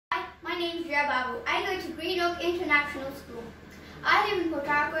name is Drea'S. I go to Green Oak International School. I live in Port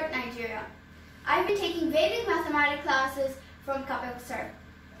Harcourt, Nigeria. I've been taking Vedic mathematics classes from KAPIL sir.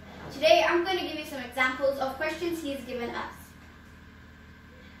 Today I'm going to give you some examples of questions he's given us.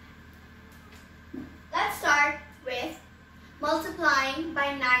 Let's start with multiplying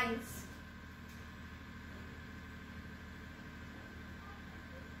by nines.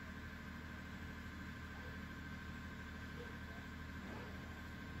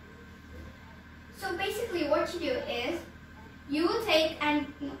 So basically what you do is, you will take, and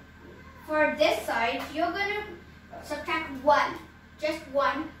for this side, you're going to subtract 1, just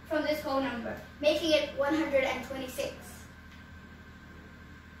 1 from this whole number, making it 126.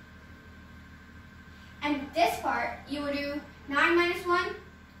 And this part, you will do 9 minus 1,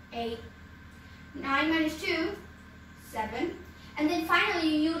 8, 9 minus 2, 7, and then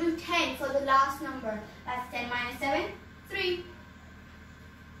finally you will do 10 for the last number. That's 10 minus 7, 3.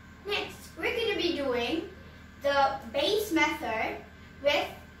 Next, we're going to be doing the base method with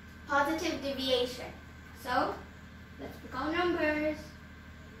positive deviation. So, let's pick our numbers.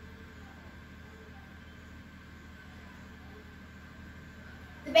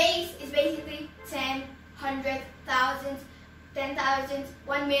 The base is basically 10, 100, thousands, 10,000s,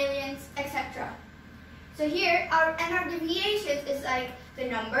 1 million, etc. So here, our deviations is like the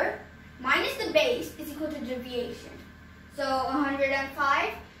number minus the base is equal to deviation. So 105,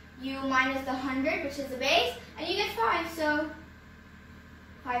 you minus the 100, which is the base, and you get 5. So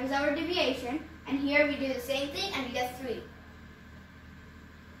 5 is our deviation, and here we do the same thing and we get 3.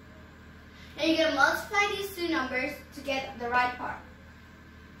 Now you're going to multiply these two numbers to get the right part.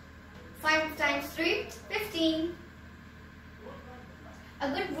 5 times 3, 15. A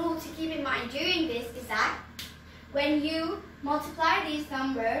good rule to keep in mind during this is that when you multiply these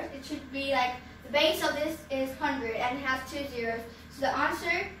numbers, it should be like the base of this is 100 and it has 2 zeros. So the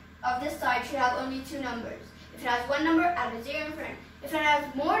answer of this side should have only 2 numbers. If it has 1 number, add a 0 in front. If it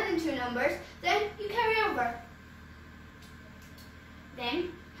has more than 2 numbers, then you carry over.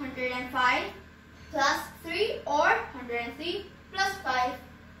 Then 105 plus 3 or 103 plus 5.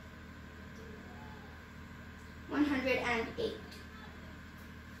 108.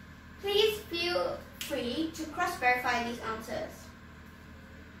 Please feel free to cross-verify these answers.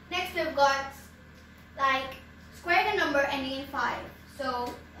 Next we've got like square the number ending in 5.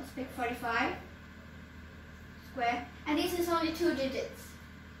 So let's pick 45, square, and this is only 2 digits.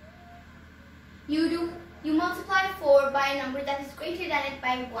 You multiply 4 by a number that is greater than it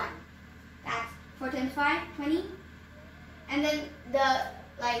by 1. That's 4 times 5, 20. And then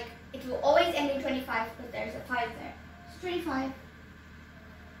it will always end in 25 because there's a 5 there. So 25.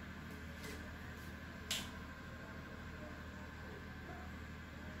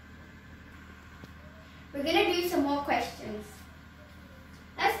 We're going to do some more questions.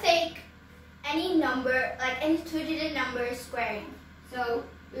 Let's take any number, like any 2-digit number squaring. So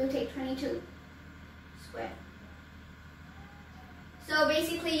we'll take 22 square. So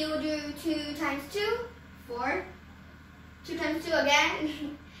basically you will do 2 times 2, 4. 2 times 2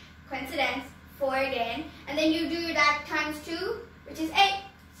 again, coincidence, 4 again. And then you do that times 2, which is 8.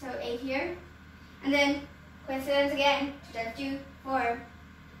 So 8 here. And then coincidence again, 2 times 2, 4.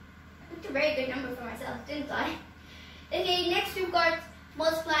 I picked a very good number for myself, didn't I? Okay, next we've got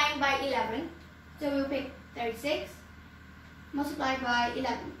multiplying by 11. So we'll pick 36 multiplied by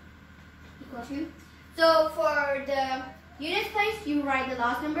 11 equal to. So for the units place, you write the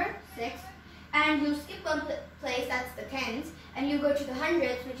last number, 6. And you skip one place, that's the tens. And you go to the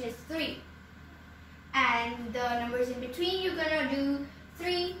hundreds, which is 3. And the numbers in between, you're going to do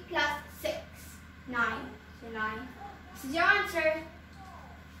 3 plus 6, 9. So 9. This is your answer.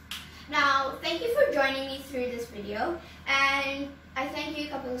 Now, thank you for joining me through this video, and I thank you,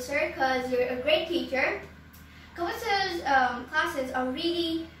 KAPIL sir, because you're a great teacher. KAPIL sir's classes are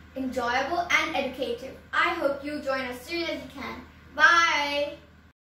really enjoyable and educative. I hope you join as soon as you can. Bye!